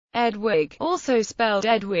Eadwig, also spelled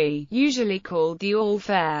Eadwig, usually called the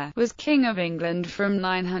All-Fair, was King of England from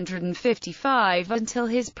 955 until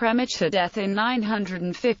his premature death in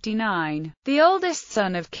 959. The oldest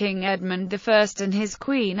son of King Edmund I and his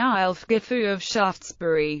queen Ælfgifu of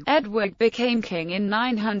Shaftesbury, Eadwig became king in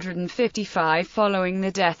 955 following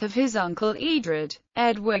the death of his uncle Eadred.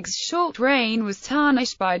 Eadwig's short reign was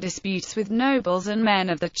tarnished by disputes with nobles and men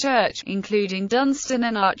of the church, including Dunstan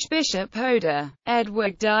and Archbishop Oda.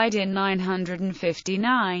 Eadwig died in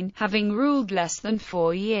 959, having ruled less than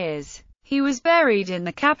 4 years. He was buried in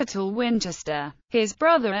the capital Winchester. His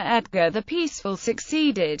brother Edgar the Peaceful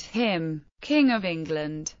succeeded him, King of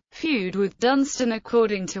England. Feud with Dunstan.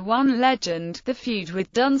 According to one legend, the feud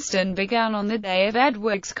with Dunstan began on the day of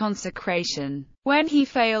Eadwig's consecration, when he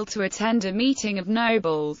failed to attend a meeting of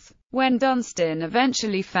nobles. When Dunstan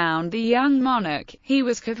eventually found the young monarch, he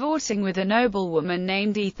was cavorting with a noblewoman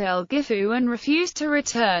named Ælfgifu and refused to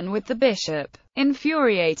return with the bishop.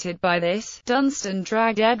 Infuriated by this, Dunstan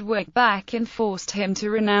dragged Eadwig back and forced him to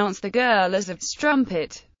renounce the girl as a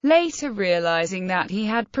strumpet. Later realizing that he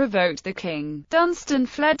had provoked the king, Dunstan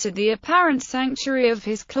fled to the apparent sanctuary of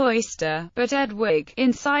his cloister, but Eadwig,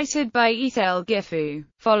 incited by Ælfgifu,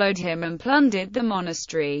 followed him and plundered the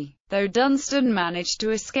monastery. Though Dunstan managed to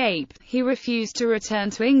escape, he refused to return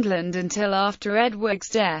to England until after Eadwig's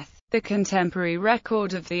death. The contemporary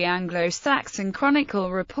record of the Anglo-Saxon Chronicle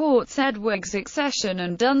reports Eadwig's accession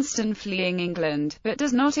and Dunstan fleeing England, but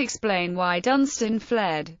does not explain why Dunstan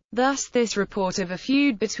fled. Thus this report of a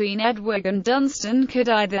feud between Eadwig and Dunstan could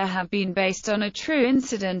either have been based on a true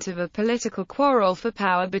incident of a political quarrel for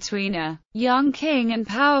power between a young king and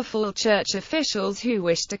powerful church officials who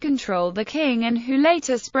wished to control the king and who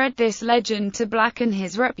later spread this legend to blacken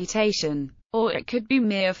his reputation. Or it could be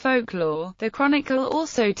mere folklore. The Chronicle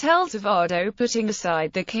also tells of Odo putting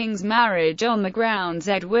aside the king's marriage on the grounds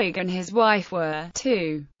Eadwig and his wife were,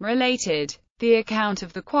 too, related. The account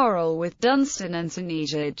of the quarrel with Dunstan and St.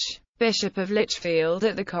 Eadwig, Bishop of Lichfield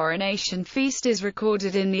at the coronation feast is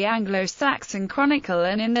recorded in the Anglo-Saxon Chronicle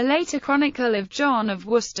and in the later Chronicle of John of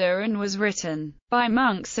Worcester, and was written by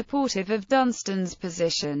monks supportive of Dunstan's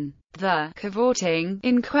position. The cavorting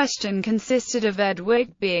in question consisted of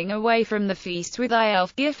Eadwig being away from the feast with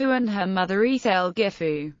Ælfgifu and her mother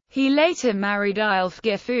Ælfgifu. He later married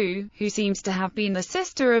Ælfgifu, who seems to have been the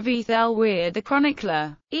sister of Ethelweard the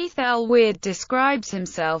chronicler. Ethelweard describes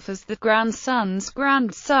himself as the grandson's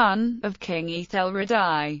grandson of King Ethelred.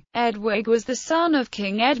 Eadwig was the son of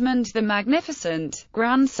King Edmund the Magnificent,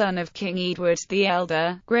 grandson of King Eadward the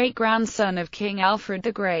Elder, great-grandson of King Alfred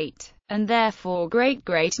the Great, and therefore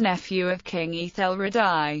great-great-nephew of King Ethelred.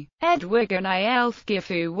 Eadwig and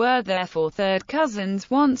Ælfgifu were therefore third cousins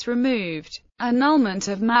once removed. Annulment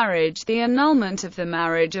of marriage. The annulment of the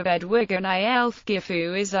marriage of Eadwig and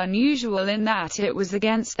Ælfgifu is unusual in that it was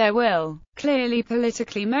against their will, clearly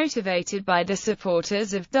politically motivated by the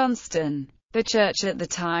supporters of Dunstan. The Church at the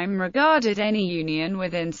time regarded any union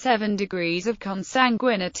within 7 degrees of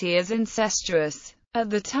consanguinity as incestuous. At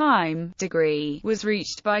the time, degree was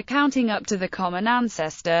reached by counting up to the common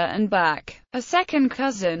ancestor and back. A second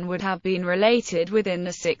cousin would have been related within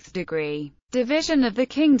the 6th degree. Division of the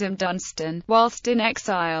kingdom. Dunstan, whilst in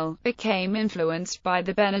exile, became influenced by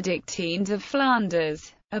the Benedictines of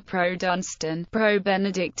Flanders. A pro-Dunstan,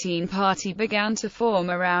 pro-Benedictine party began to form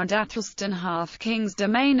around Athelstan, half-king's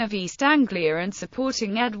domain of East Anglia, and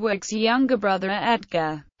supporting Eadwig's younger brother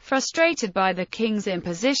Edgar. Frustrated by the king's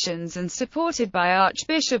impositions and supported by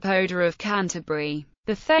Archbishop Oda of Canterbury,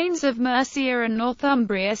 the Thanes of Mercia and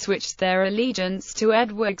Northumbria switched their allegiance to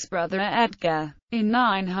Eadwig's brother Edgar. In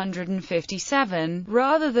 957,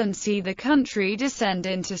 rather than see the country descend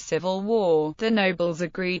into civil war, the nobles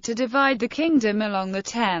agreed to divide the kingdom along the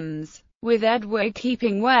Thames, with Eadwig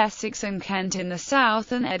keeping Wessex and Kent in the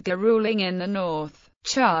south and Edgar ruling in the north.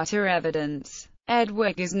 Charter evidence.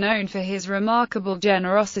 Eadwig is known for his remarkable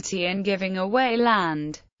generosity in giving away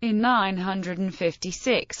land. In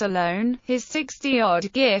 956 alone, his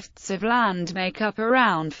 60-odd gifts of land make up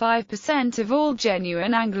around 5% of all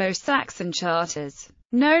genuine Anglo-Saxon charters.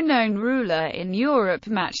 No known ruler in Europe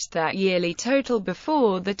matched that yearly total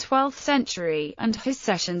before the 12th century, and his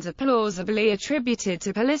cessions are plausibly attributed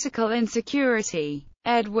to political insecurity.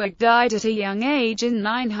 Eadwig died at a young age in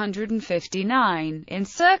 959, in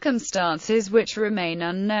circumstances which remain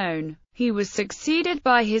unknown. He was succeeded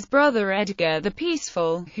by his brother Edgar the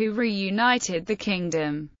Peaceful, who reunited the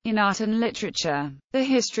kingdom. In art and literature, the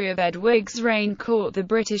history of Eadwig's reign caught the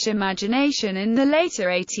British imagination in the later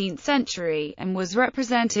 18th century, and was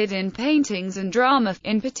represented in paintings and drama,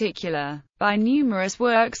 in particular, by numerous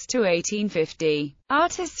works to 1850.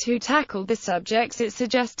 Artists who tackled the subjects it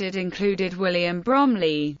suggested included William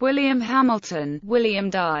Bromley, William Hamilton,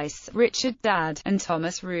 William Dyce, Richard Dadd, and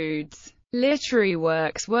Thomas Rhodes. Literary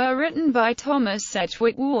works were written by Thomas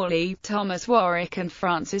Sedgwick Worley, Thomas Warwick and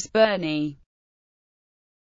Francis Burney.